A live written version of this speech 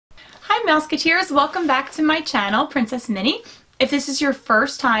Hi Mouseketeers, welcome back to my channel, Princess Minnie. If this is your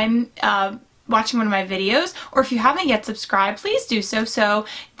first time watching one of my videos, or if you haven't yet subscribed, please do so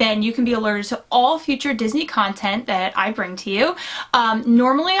then you can be alerted to all future Disney content that I bring to you.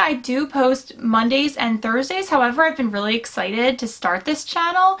 Normally I do post Mondays and Thursdays, however I've been really excited to start this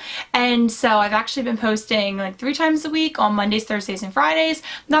channel, and so I've actually been posting like 3 times a week on Mondays, Thursdays, and Fridays.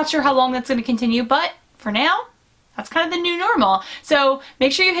 Not sure how long that's going to continue, but for now, that's kind of the new normal. So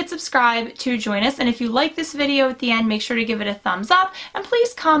make sure you hit subscribe to join us, and if you like this video at the end, make sure to give it a thumbs up, and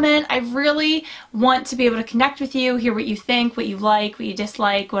please comment. I really want to be able to connect with you, hear what you think, what you like, what you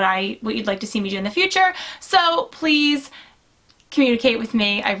dislike, what you'd like to see me do in the future. So please communicate with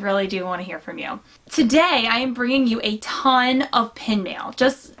me. I really do want to hear from you. Today I am bringing you a ton of pin mail,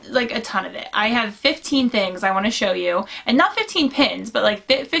 just like a ton of it. I have 15 things I want to show you, and not 15 pins, but like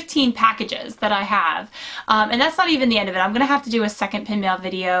 15 packages that I have. And that's not even the end of it. I'm going to have to do a second pin mail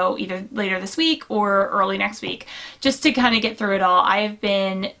video either later this week or early next week, just to kind of get through it all. I've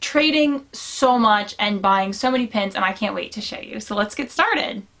been trading so much and buying so many pins, and I can't wait to show you. So let's get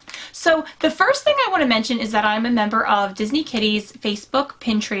started. So the first thing I want to mention is that I'm a member of Disney Kitty's Facebook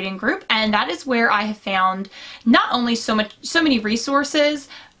pin trading group, and that is where I have found not only so many resources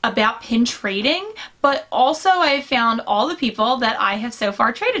about pin trading, but also I have found all the people that I have so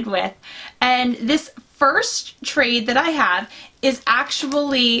far traded with. And this first trade that I have is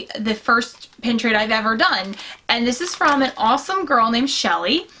actually the first pin trade I've ever done, and this is from an awesome girl named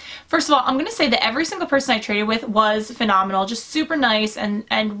Shelly. First of all, I'm going to say that every single person I traded with was phenomenal, just super nice and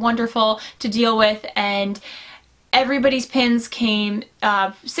wonderful to deal with, and everybody's pins came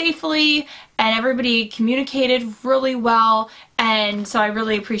safely, and everybody communicated really well, and so I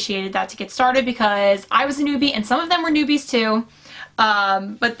really appreciated that to get started, because I was a newbie and some of them were newbies too.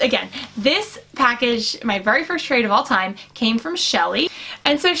 But again, this package, my very first trade of all time, came from Shelly.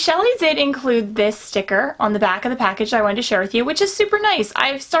 And so Shelly did include this sticker on the back of the package that I wanted to share with you, which is super nice.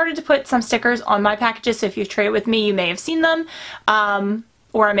 I've started to put some stickers on my packages, so if you've traded with me, you may have seen them,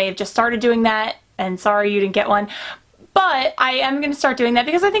 or I may have just started doing that, and sorry you didn't get one. But I am going to start doing that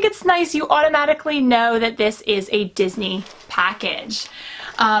because I think it's nice. You automatically know that this is a Disney package.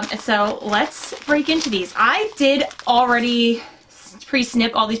 So let's break into these. I did already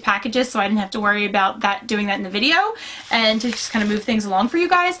pre-snip all these packages, so I didn't have to worry about doing that in the video, and to just kind of move things along for you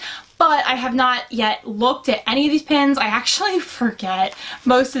guys. But I have not yet looked at any of these pins. I actually forget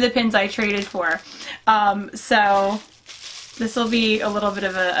most of the pins I traded for. So this will be a little bit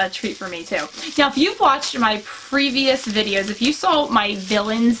of a treat for me too. Now, if you've watched my previous videos, if you saw my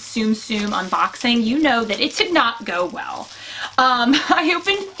Villains Tsum Tsum unboxing, you know that it did not go well. I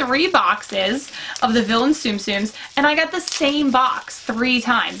opened 3 boxes of the Villains Tsum Tsums, and I got the same box 3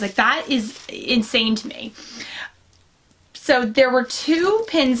 times. Like, that is insane to me. So there were 2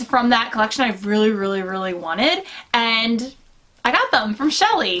 pins from that collection I really wanted, and I got them from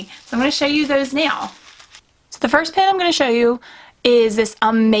Shelly. So I'm going to show you those now. So the first pin I'm going to show you is this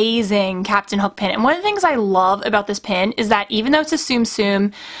amazing Captain Hook pin. And one of the things I love about this pin is that even though it's a Tsum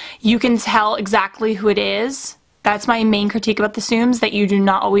Tsum, you can tell exactly who it is. That's my main critique about the Tsums, that you do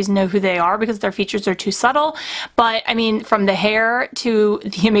not always know who they are because their features are too subtle. But I mean, from the hair to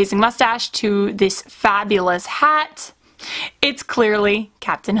the amazing mustache to this fabulous hat, it's clearly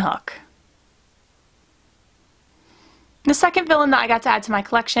Captain Hook. The second villain that I got to add to my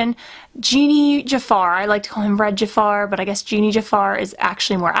collection, Genie Jafar. I like to call him Red Jafar, but I guess Genie Jafar is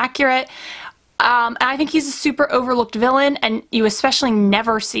actually more accurate. And I think he's a super overlooked villain, and you especially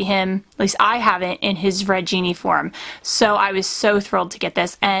never see him, at least I haven't, in his Red Genie form. So I was so thrilled to get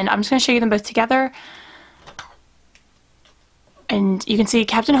this, and I'm just going to show you them both together. And you can see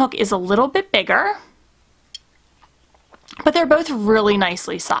Captain Hook is a little bit bigger, but they're both really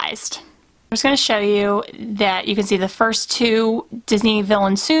nicely sized. I'm just going to show you that you can see the first 2 Disney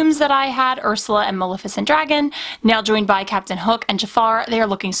villain Tsums that I had, Ursula and Maleficent Dragon, now joined by Captain Hook and Jafar. They are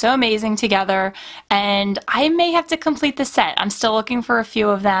looking so amazing together, and I may have to complete the set. I'm still looking for a few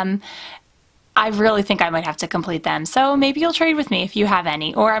of them. I really think I might have to complete them, so maybe you'll trade with me if you have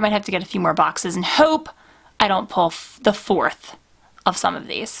any, or I might have to get a few more boxes and hope I don't pull the 4th of some of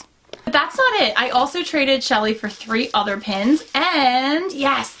these. But that's not it. I also traded Shelly for 3 other pins, and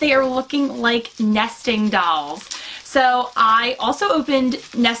yes, they are looking like nesting dolls. So I also opened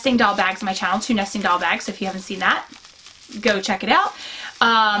nesting doll bags on my channel, 2 nesting doll bags, so if you haven't seen that, go check it out.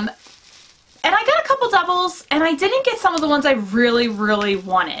 And I got a couple doubles, and I didn't get some of the ones I really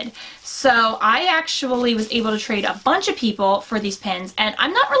wanted. So I actually was able to trade a bunch of people for these pins, and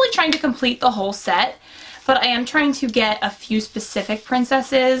I'm not really trying to complete the whole set, but I am trying to get a few specific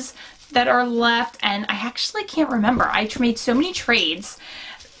princesses that are left, and I actually can't remember. I made so many trades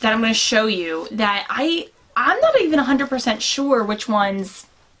that I'm going to show you that I'm not even 100% sure which ones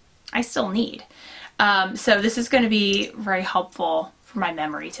I still need. So this is going to be very helpful for my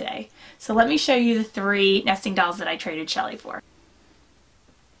memory today. So let me show you the 3 nesting dolls that I traded Shelly for.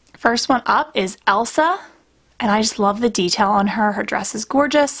 First one up is Elsa, and I just love the detail on her. Her dress is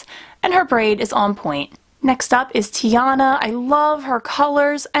gorgeous, and her braid is on point. Next up is Tiana. I love her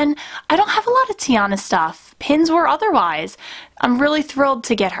colors, and I don't have a lot of Tiana stuff, pins or otherwise. I'm really thrilled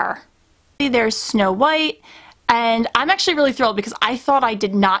to get her. There's Snow White, and I'm actually really thrilled because I thought I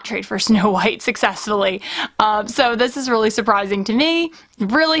did not trade for Snow White successfully. So this is really surprising to me.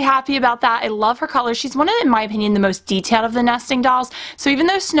 Really happy about that. I love her colors. She's one of, in my opinion, the most detailed of the nesting dolls. So even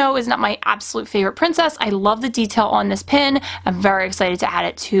though Snow is not my absolute favorite princess, I love the detail on this pin. I'm very excited to add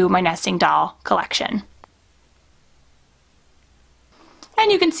it to my nesting doll collection.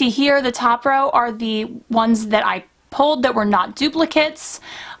 And you can see here the top row are the ones that I pulled that were not duplicates.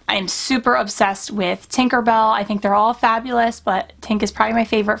 I'm super obsessed with Tinkerbell. I think they're all fabulous, but Tink is probably my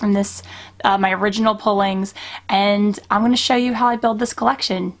favorite from this, my original pullings. And I'm going to show you how I build this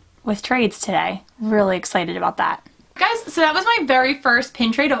collection with trades today. Really excited about that. Guys, so that was my very first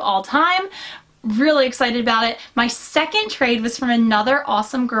pin trade of all time. Really excited about it. My second trade was from another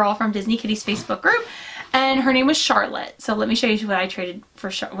awesome girl from Disney Kitties Facebook group, and her name was Charlotte. So let me show you what I traded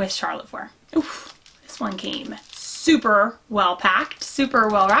with Charlotte for. Oof, this one came super well packed, super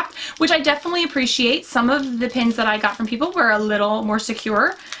well wrapped, which I definitely appreciate. Some of the pins that I got from people were a little more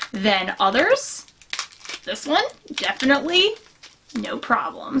secure than others. This one, definitely no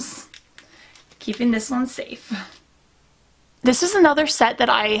problems. Keeping this one safe. This is another set that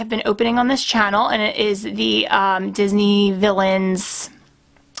I have been opening on this channel, and it is the Disney Villains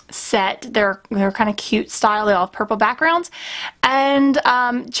set. They're kind of cute style. They all have purple backgrounds. And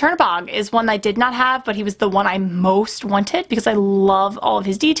Chernabog is one I did not have, but he was the one I most wanted because I love all of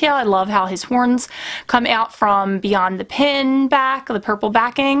his detail. I love how his horns come out from beyond the pin back, the purple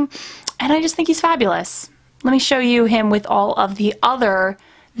backing, and I just think he's fabulous. Let me show you him with all of the other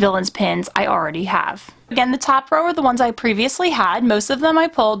Villains pins I already have. Again, the top row are the ones I previously had. Most of them I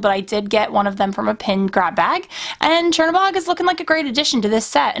pulled, but I did get one of them from a pin grab bag. And Chernabog is looking like a great addition to this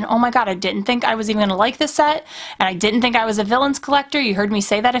set. And oh my god, I didn't think I was even going to like this set. And I didn't think I was a Villains collector. You heard me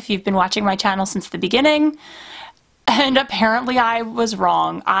say that if you've been watching my channel since the beginning. And apparently I was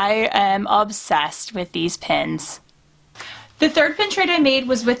wrong. I am obsessed with these pins. The third pin trade I made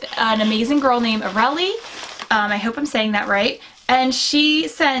was with an amazing girl named Areli. I hope I'm saying that right. And she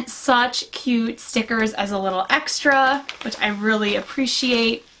sent such cute stickers as a little extra, which I really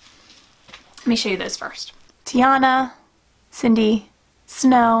appreciate. Let me show you those first. Tiana, Cindy,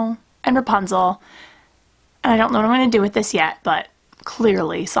 Snow, and Rapunzel. And I don't know what I'm going to do with this yet, but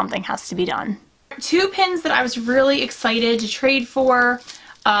clearly something has to be done. 2 pins that I was really excited to trade for.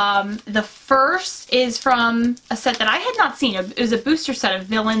 The first is from a set that I had not seen. It was a booster set of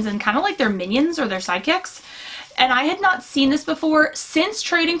villains and kind of like their minions or their sidekicks. And I had not seen this before. Since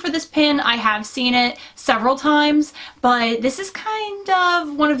trading for this pin, I have seen it several times, but this is kind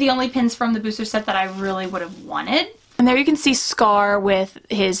of one of the only pins from the booster set that I really would have wanted. And there you can see Scar with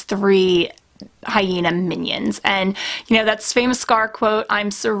his 3 hyena minions. And, you know, that's famous Scar quote,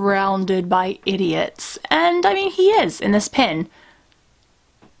 "I'm surrounded by idiots." And, I mean, he is in this pin.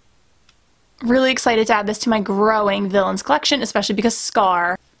 Really excited to add this to my growing villains collection, especially because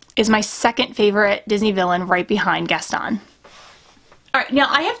Scar is my second favorite Disney villain right behind Gaston. Alright, now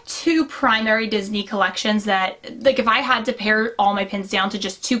I have 2 primary Disney collections that, like, if I had to pare all my pins down to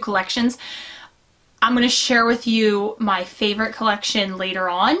just 2 collections, I'm going to share with you my favorite collection later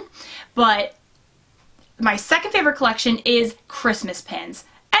on. But my second favorite collection is Christmas pins.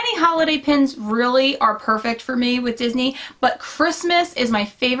 Any holiday pins really are perfect for me with Disney, but Christmas is my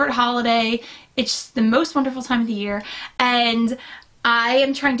favorite holiday. It's just the most wonderful time of the year, and I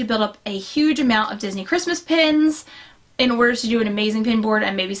am trying to build up a huge amount of Disney Christmas pins in order to do an amazing pin board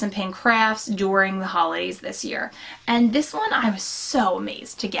and maybe some pin crafts during the holidays this year. And this one I was so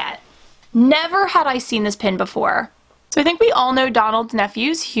amazed to get. Never had I seen this pin before. So I think we all know Donald's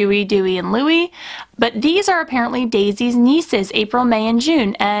nephews, Huey, Dewey, and Louie, but these are apparently Daisy's nieces, April, May, and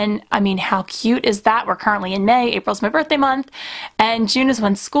June. And I mean, how cute is that? We're currently in May, April's my birthday month, and June is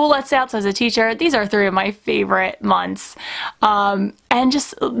when school lets out, so as a teacher, these are 3 of my favorite months. And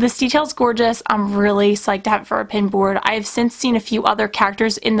just, this detail's gorgeous. I'm really psyched to have it for a pin board. I have since seen a few other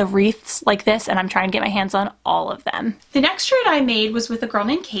characters in the wreaths like this, and I'm trying to get my hands on all of them. The next trade I made was with a girl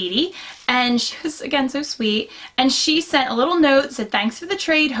named Katie, and she was, again, so sweet, and she sent a little note, said, "Thanks for the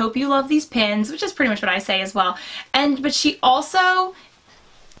trade, hope you love these pins," which is pretty much what I say as well. But she also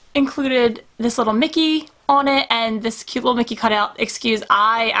included this little Mickey on it, and this cute little Mickey cutout. Excuse,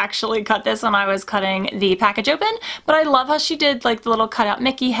 I actually cut this when I was cutting the package open, but I love how she did like the little cutout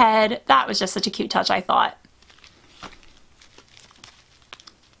Mickey head. That was just such a cute touch, I thought.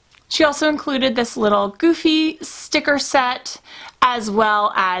 She also included this little Goofy sticker set, as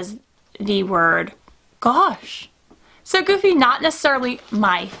well as the word gosh. So Goofy, not necessarily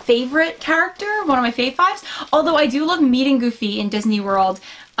my favorite character, one of my fave fives, although I do love meeting Goofy in Disney World.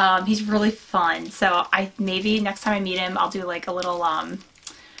 He's really fun, so maybe next time I meet him I'll do like a little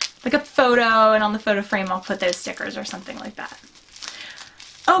like a photo, and on the photo frame I'll put those stickers or something like that.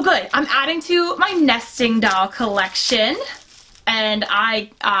 Oh good, I'm adding to my nesting doll collection, and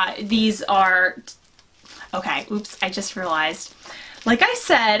these are, okay, oops, I just realized. Like I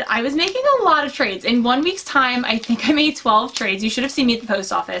said, I was making a lot of trades. In 1 week's time, I think I made 12 trades. You should have seen me at the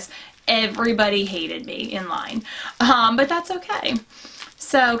post office. Everybody hated me in line, but that's okay.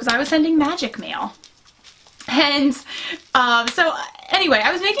 So, because I was sending magic mail. And so anyway,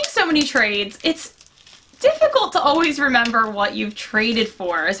 I was making so many trades. It's difficult to always remember what you've traded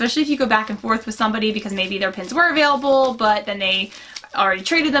for, especially if you go back and forth with somebody because maybe their pins were available, but then they already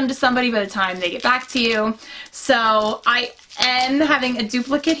traded them to somebody by the time they get back to you. So I am having a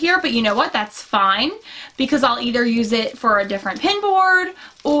duplicate here, but you know what? That's fine, because I'll either use it for a different pin board,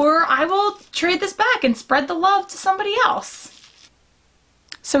 or I will trade this back and spread the love to somebody else.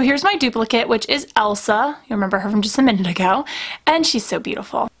 So here's my duplicate, which is Elsa. You remember her from just a minute ago, and she's so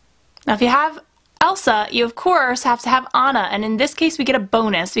beautiful. Now if you have Elsa, you of course have to have Anna, and in this case we get a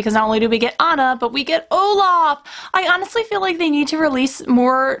bonus, because not only do we get Anna, but we get Olaf! I honestly feel like they need to release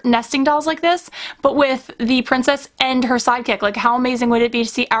more nesting dolls like this, but with the princess and her sidekick. Like, how amazing would it be to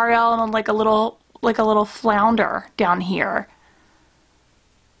see Ariel and like a little flounder down here?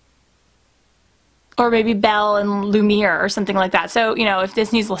 Or maybe Belle and Lumiere or something like that. So, you know, if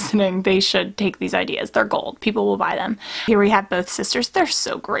Disney's listening, they should take these ideas. They're gold. People will buy them. Here we have both sisters. They're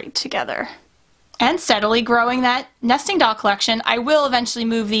so great together. And steadily growing that nesting doll collection. I will eventually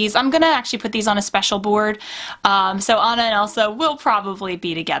move these. I'm going to actually put these on a special board. So Anna and Elsa will probably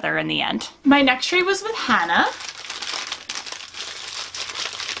be together in the end. My next trade was with Hannah.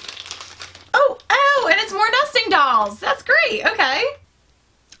 Oh, and it's more nesting dolls. That's great. Okay.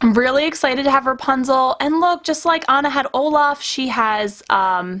 I'm really excited to have Rapunzel, and look, just like Anna had Olaf, she has,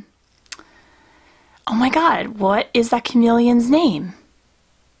 oh my god, what is that chameleon's name?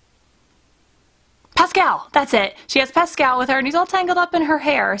 Pascal, that's it. She has Pascal with her, and he's all tangled up in her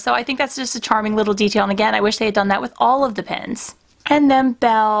hair, so I think that's just a charming little detail, and again, I wish they had done that with all of the pins. And then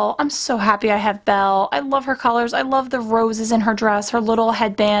Belle. I'm so happy I have Belle. I love her colors. I love the roses in her dress, her little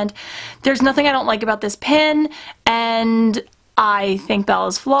headband. There's nothing I don't like about this pin, and I think Belle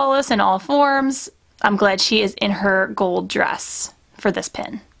is flawless in all forms. I'm glad she is in her gold dress for this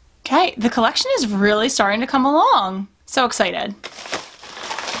pin. Okay, the collection is really starting to come along. So excited.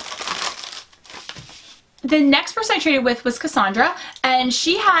 The next person I traded with was Cassandra, and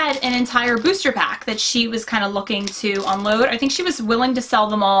she had an entire booster pack that she was kind of looking to unload. I think she was willing to sell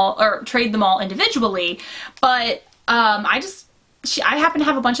them all or trade them all individually, but I happen to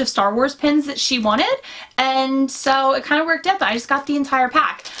have a bunch of Star Wars pins that she wanted, and so it kind of worked out that I just got the entire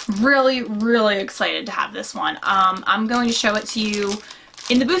pack. Really, really excited to have this one. I'm going to show it to you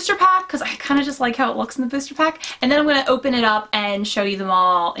in the booster pack because I kind of just like how it looks in the booster pack, and then I'm going to open it up and show you them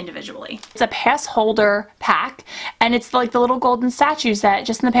all individually. It's a pass holder pack, and it's like the little golden statues that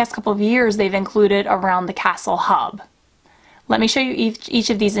just in the past couple of years they've included around the castle hub. Let me show you each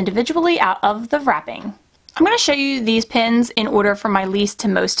of these individually out of the wrapping. I'm going to show you these pins in order from my least to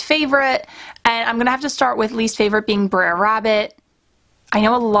most favorite, and I'm going to have to start with least favorite being Brer Rabbit. I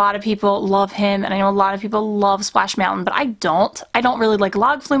know a lot of people love him, and I know a lot of people love Splash Mountain, but I don't. I don't really like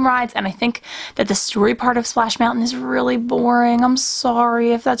log flume rides, and I think that the story part of Splash Mountain is really boring. I'm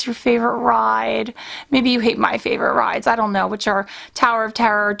sorry if that's your favorite ride. Maybe you hate my favorite rides. I don't know, which are Tower of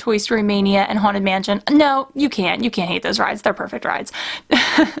Terror, Toy Story Mania, and Haunted Mansion. No, you can't. You can't hate those rides. They're perfect rides.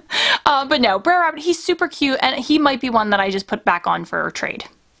 But no, Brer Rabbit, he's super cute, and he might be one that I just put back on for trade.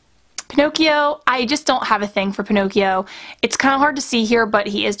 Pinocchio, I just don't have a thing for Pinocchio. It's kind of hard to see here, but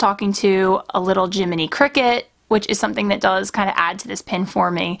he is talking to a little Jiminy Cricket, which is something that does kind of add to this pin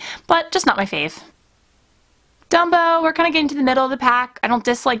for me, but just not my fave. Dumbo, we're kind of getting to the middle of the pack. I don't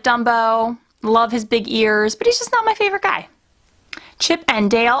dislike Dumbo, love his big ears, but he's just not my favorite guy. Chip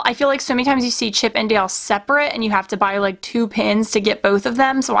and Dale, I feel like so many times you see Chip and Dale separate and you have to buy like 2 pins to get both of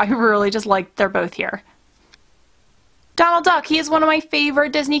them, so I really just like they're both here. Donald Duck, he is one of my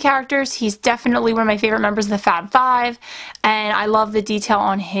favorite Disney characters. He's definitely one of my favorite members of the Fab Five, and I love the detail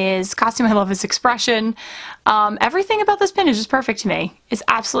on his costume. I love his expression. Everything about this pin is just perfect to me. It's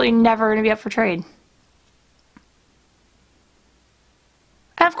absolutely never going to be up for trade.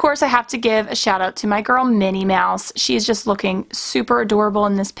 And of course I have to give a shout out to my girl Minnie Mouse. She's just looking super adorable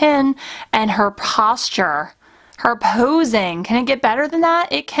in this pin, and her posture, her posing, can it get better than that?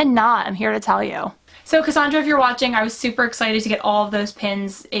 It cannot, I'm here to tell you. So Cassandra, if you're watching, I was super excited to get all of those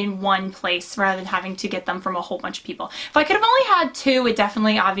pins in one place rather than having to get them from a whole bunch of people. If I could have only had two, it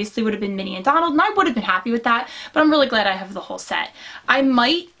definitely obviously would have been Minnie and Donald, and I would have been happy with that, but I'm really glad I have the whole set. I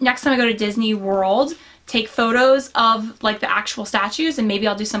might, next time I go to Disney World, take photos of like the actual statues, and maybe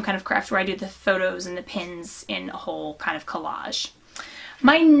I'll do some kind of craft where I do the photos and the pins in a whole kind of collage.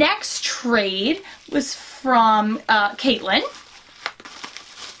 My next trade was from Caitlin.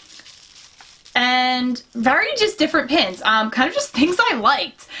 And very just different pins, kind of just things I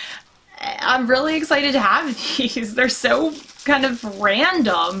liked. I'm really excited to have these. They're so kind of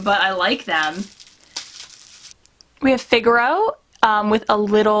random, but I like them. We have Figaro with a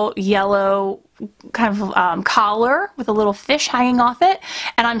little yellow kind of collar with a little fish hanging off it.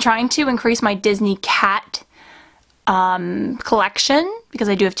 And I'm trying to increase my Disney cat collection because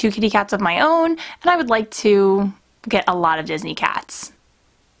I do have 2 kitty cats of my own, and I would like to get a lot of Disney cats.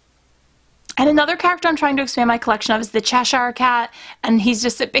 And another character I'm trying to expand my collection of is the Cheshire Cat, and he's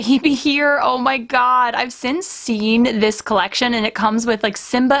just a baby here. Oh my god, I've since seen this collection, and it comes with like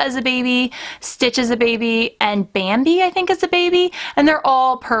Simba as a baby, Stitch as a baby, and Bambi I think as a baby, and they're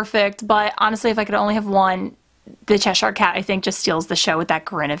all perfect, but honestly if I could only have one, the Cheshire Cat I think just steals the show with that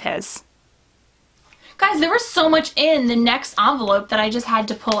grin of his. Guys, there was so much in the next envelope that I just had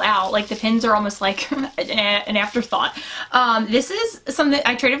to pull out. Like, the pins are almost like an afterthought. This is something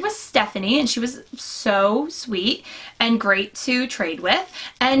I traded with Stephanie, and she was so sweet and great to trade with.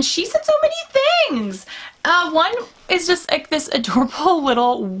 And she said so many things. One is just like this adorable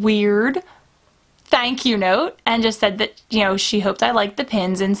little weird thank you note, and just said that, you know, she hoped I liked the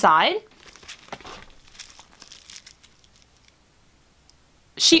pins inside.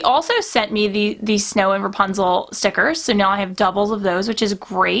 She also sent me the Snow and Rapunzel stickers, so now I have doubles of those, which is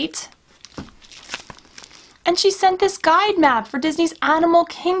great. And she sent this guide map for Disney's Animal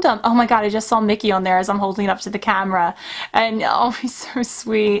Kingdom. Oh my god, I just saw Mickey on there as I'm holding it up to the camera. And oh, he's so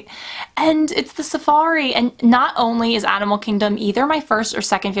sweet. And it's the safari, and not only is Animal Kingdom either my first or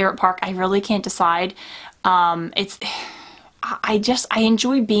second favorite park, I really can't decide. I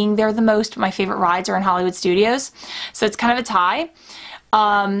enjoy being there the most. My favorite rides are in Hollywood Studios, so it's kind of a tie.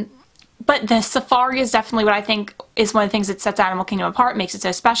 But the safari is definitely what I think is one of the things that sets Animal Kingdom apart, makes it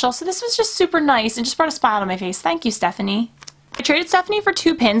so special. So this was just super nice and just brought a smile to my face. Thank you, Stephanie. I traded Stephanie for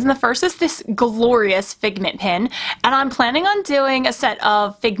 2 pins, and the first is this glorious Figment pin, and I'm planning on doing a set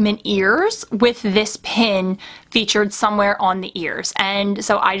of Figment ears with this pin featured somewhere on the ears. And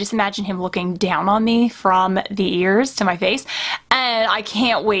so I just imagine him looking down on me from the ears to my face, and I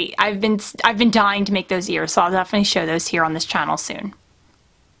can't wait. I've been dying to make those ears, so I'll definitely show those here on this channel soon.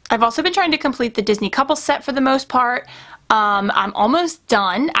 I've also been trying to complete the Disney couple set for the most part. I'm almost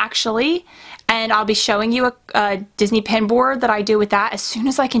done, actually, and I'll be showing you a Disney pin board that I do with that as soon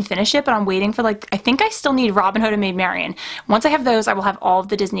as I can finish it, but I'm waiting for, like, I think I still need Robin Hood and Maid Marian. Once I have those, I will have all of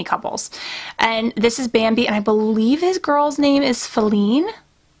the Disney couples. And this is Bambi, and I believe his girl's name is Feline,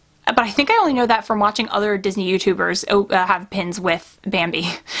 but I think I only know that from watching other Disney YouTubers have pins with Bambi,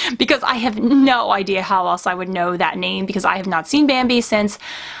 because I have no idea how else I would know that name, because I have not seen Bambi since,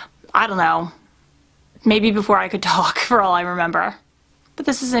 I don't know, maybe before I could talk, for all I remember. But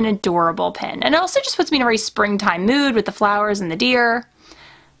this is an adorable pin, and it also just puts me in a very springtime mood with the flowers and the deer,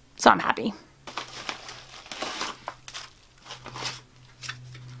 so I'm happy.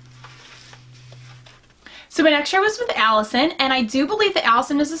 So my next trade was with Allison, and I do believe that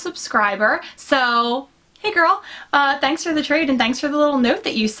Allison is a subscriber, so hey girl, thanks for the trade and thanks for the little note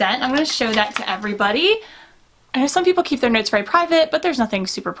that you sent. I'm going to show that to everybody. I know some people keep their notes very private, but there's nothing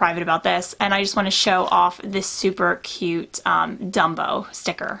super private about this, and I just want to show off this super cute Dumbo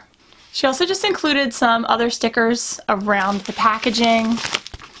sticker. She also just included some other stickers around the packaging.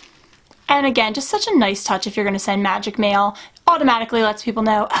 And again, just such a nice touch if you're going to send magic mail. Automatically lets people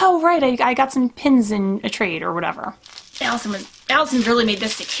know, oh right, I got some pins in a trade or whatever. Allison really made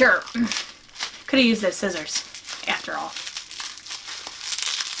this secure. Could have used those scissors, after all.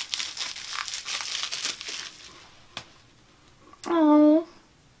 Oh,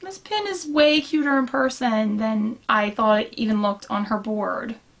 this pin is way cuter in person than I thought it even looked on her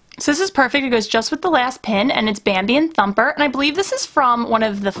board. So this is perfect. It goes just with the last pin, and it's Bambi and Thumper, and I believe this is from one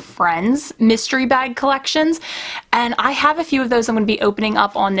of the Friends mystery bag collections, and I have a few of those I'm going to be opening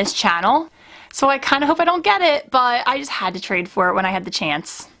up on this channel, so I kind of hope I don't get it, but I just had to trade for it when I had the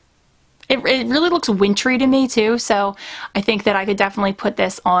chance. It really looks wintry to me too, so I think that I could definitely put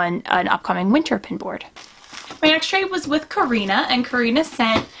this on an upcoming winter pin board. My next trade was with Karina, and Karina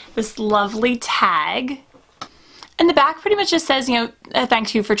sent this lovely tag. And the back pretty much just says, you know,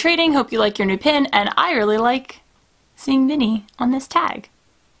 thanks you for trading, hope you like your new pin, and I really like seeing Minnie on this tag.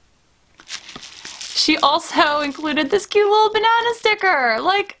 She also included this cute little banana sticker.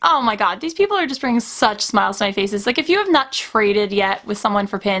 Like, oh my god, these people are just bringing such smiles to my faces. Like, if you have not traded yet with someone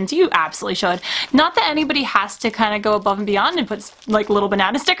for pins, you absolutely should. Not that anybody has to kind of go above and beyond and put like little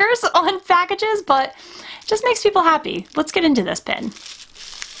banana stickers on packages, but it just makes people happy. Let's get into this pin.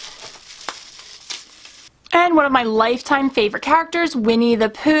 And one of my lifetime favorite characters, Winnie the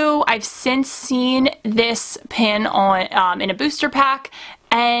Pooh. I've since seen this pin on in a booster pack,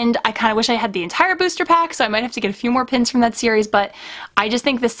 and I kind of wish I had the entire booster pack, so I might have to get a few more pins from that series, but I just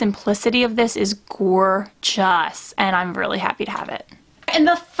think the simplicity of this is gorgeous, and I'm really happy to have it. And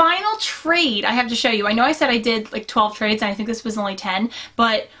the final trade I have to show you, I know I said I did like 12 trades, and I think this was only 10,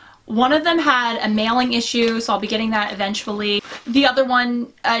 but one of them had a mailing issue, so I'll be getting that eventually. The other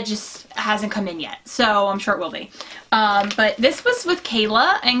one just hasn't come in yet, so I'm sure it will be. But this was with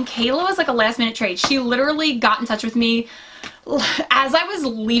Kayla, and Kayla was like a last minute trade. She literally got in touch with me as I was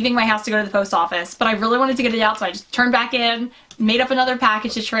leaving my house to go to the post office, but I really wanted to get it out, so I just turned back in, made up another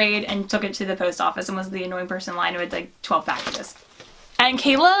package to trade, and took it to the post office and was the annoying person in line who had like 12 packages. And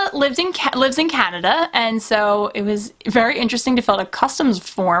Kayla lives in Canada, and so it was very interesting to fill out a customs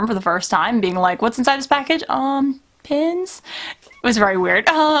form for the first time, being like, what's inside this package? Pins? It was very weird.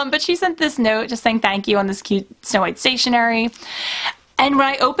 But she sent this note just saying thank you on this cute Snow White stationery. And when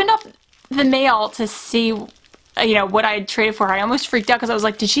I opened up the mail to see, you know, what I had traded for her, I almost freaked out because I was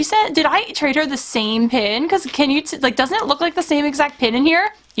like, did I trade her the same pin? Because like, doesn't it look like the same exact pin in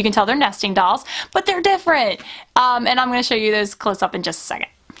here? You can tell they're nesting dolls, but they're different. And I'm going to show you those close up in just a second.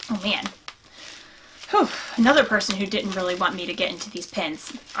 Oh man. Whew. Another person who didn't really want me to get into these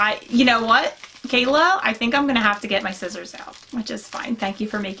pins. You know what, Kayla? I think I'm going to have to get my scissors out, which is fine. Thank you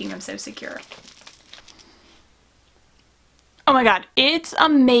for making them so secure. Oh my god, it's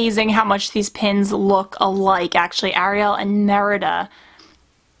amazing how much these pins look alike, actually. Ariel and Merida.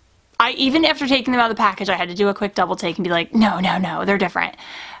 Even after taking them out of the package, I had to do a quick double take and be like, no, no, no, they're different.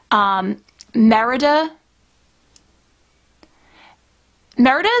 Merida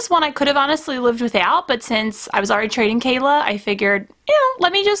is one I could have honestly lived without, but since I was already trading Kayla, I figured, you know,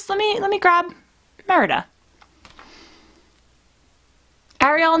 let me grab Merida.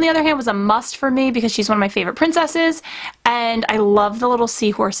 Ariel, on the other hand, was a must for me because she's one of my favorite princesses, and I love the little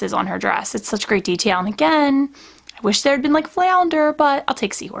seahorses on her dress. It's such great detail, and again, I wish there had been like flounder, but I'll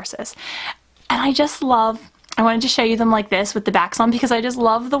take seahorses. And I wanted to show you them like this with the backs on because I just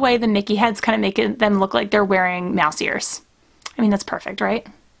love the way the Mickey heads kind of make them look like they're wearing mouse ears. I mean, that's perfect, right?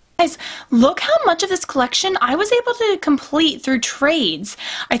 Guys, look how much of this collection I was able to complete through trades.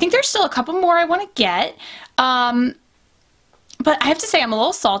 I think there's still a couple more I want to get. But I have to say I'm a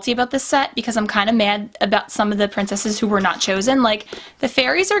little salty about this set because I'm kind of mad about some of the princesses who were not chosen. Like, the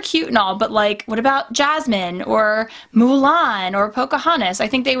fairies are cute and all, but like, what about Jasmine or Mulan or Pocahontas? I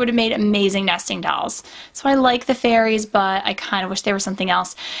think they would have made amazing nesting dolls. So I like the fairies, but I kind of wish they were something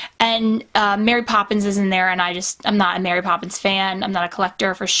else. And Mary Poppins is in there, and I'm not a Mary Poppins fan. I'm not a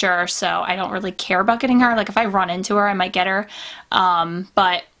collector for sure, so I don't really care about getting her. Like, if I run into her, I might get her.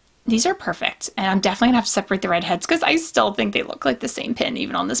 But these are perfect, and I'm definitely gonna have to separate the redheads because I still think they look like the same pin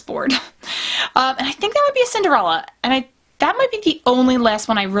even on this board. And I think that would be a Cinderella, and that might be the only last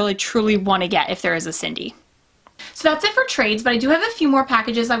one I really truly want to get if there is a Cindy. So that's it for trades, but I do have a few more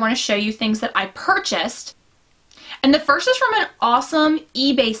packages I want to show you, things that I purchased. And the first is from an awesome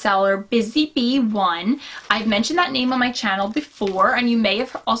eBay seller, Busy Bee One. I've mentioned that name on my channel before, and you may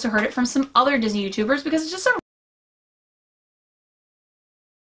have also heard it from some other Disney YouTubers because it's just a